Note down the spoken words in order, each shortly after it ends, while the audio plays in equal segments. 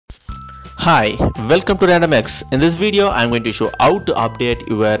Hi, welcome to randomx. In this video, I am going to show how to update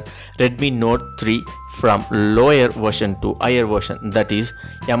your Redmi Note 3 from lower version to higher version, that is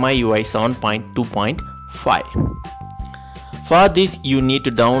MIUI 7.2.5. For this, you need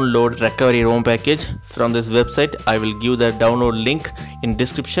to download recovery ROM package from this website. I will give the download link in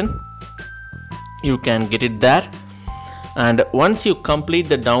description. You can get it there. And once you complete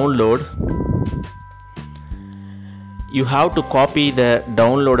the download, you have to copy the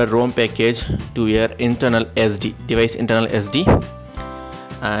downloaded ROM package to your internal SD device, internal SD,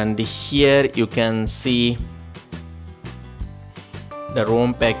 and here you can see the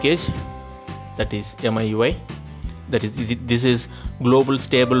ROM package, that is MIUI, this is global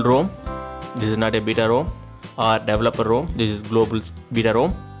stable ROM. This is not a beta ROM or developer ROM, this is global beta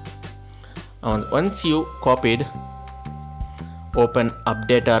ROM. And once you copied, open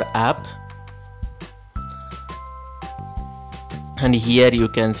updater app, and here you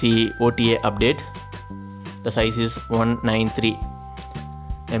can see OTA update. The size is 193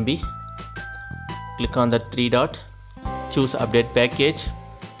 MB. Click on the three dot, choose update package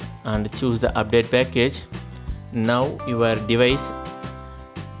and choose the update package. Now your device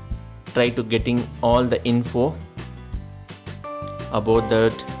try to getting all the info about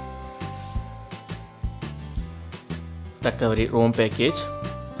that recovery ROM package.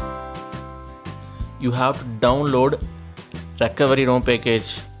 You have to download recovery ROM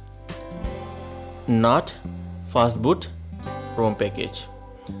package, not fastboot ROM package.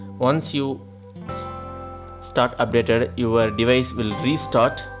 Once you start updated, your device will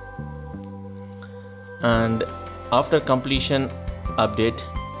restart, and after completion update,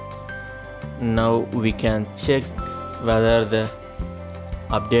 now we can check whether the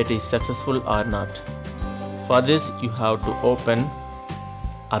update is successful or not. For this, you have to open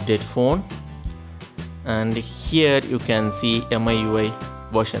update phone, and here you can see MIUI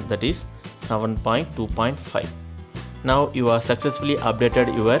version, that is 7.2.5. Now you are successfully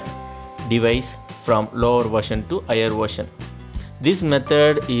updated your device from lower version to higher version. This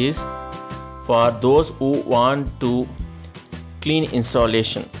method is for those who want to clean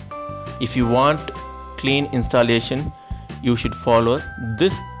installation. If you want clean installation, you should follow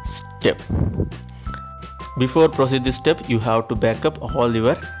this step. Before proceed this step, you have to back up all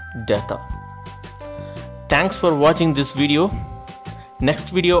your data. Thanks for watching this video.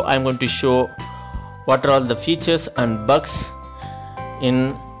 Next video, I am going to show what are all the features and bugs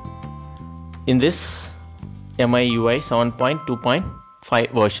in this MIUI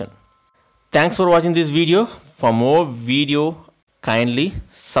 7.2.5 version. Thanks for watching this video. For more video, kindly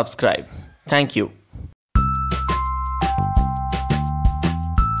subscribe. Thank you.